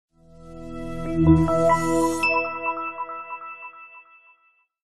The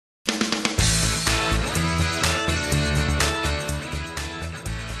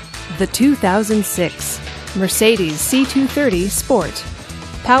 2006 Mercedes C230 Sport,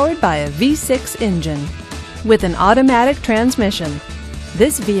 powered by a V6 engine with an automatic transmission.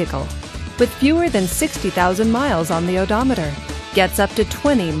 This vehicle, with fewer than 60,000 miles on the odometer, gets up to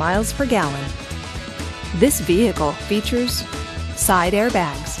 20 miles per gallon. This vehicle features side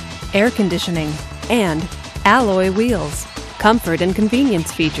airbags, air conditioning, and alloy wheels. Comfort and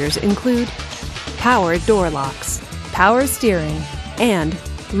convenience features include power door locks, power steering, and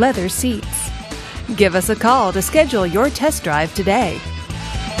leather seats. Give us a call to schedule your test drive today.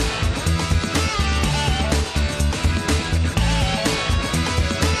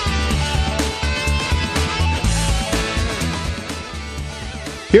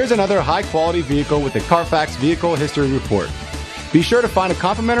 Here's another high-quality vehicle with the Carfax Vehicle History Report. Be sure to find a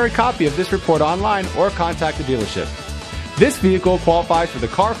complimentary copy of this report online or contact the dealership. This vehicle qualifies for the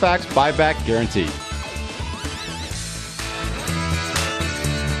Carfax Buyback Guarantee.